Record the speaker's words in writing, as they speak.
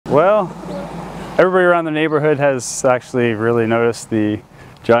Well, everybody around the neighborhood has actually really noticed the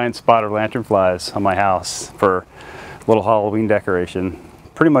giant spotted lanternflies on my house for a little Halloween decoration.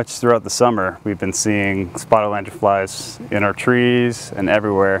 Pretty much throughout the summer, we've been seeing spotted lanternflies in our trees and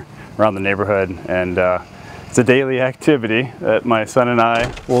everywhere around the neighborhood, and it's a daily activity that my son and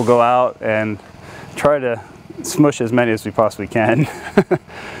I will go out and try to smush as many as we possibly can.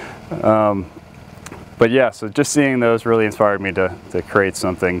 But yeah, so just seeing those really inspired me to create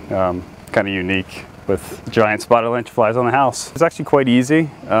something kind of unique with giant spotted lanternflies on the house. It's actually quite easy.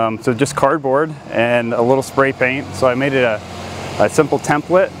 So just cardboard and a little spray paint. So I made it a simple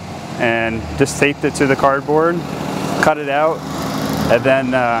template and just taped it to the cardboard, cut it out, and then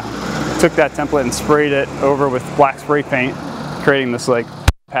took that template and sprayed it over with black spray paint, creating this like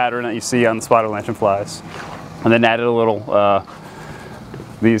pattern that you see on the spotted lanternflies. And then added a little,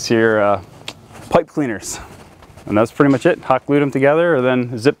 these here pipe cleaners. And that's pretty much it. Hot glued them together or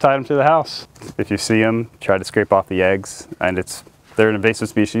then zip tied them to the house. If you see them, try to scrape off the eggs. And they're an invasive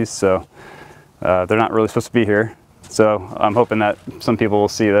species, so they're not really supposed to be here. So I'm hoping that some people will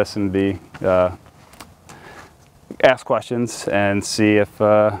see this and ask questions and see if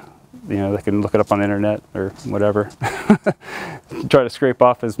you know, they can look it up on the internet or whatever. Try to scrape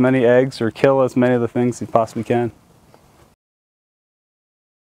off as many eggs or kill as many of the things you possibly can.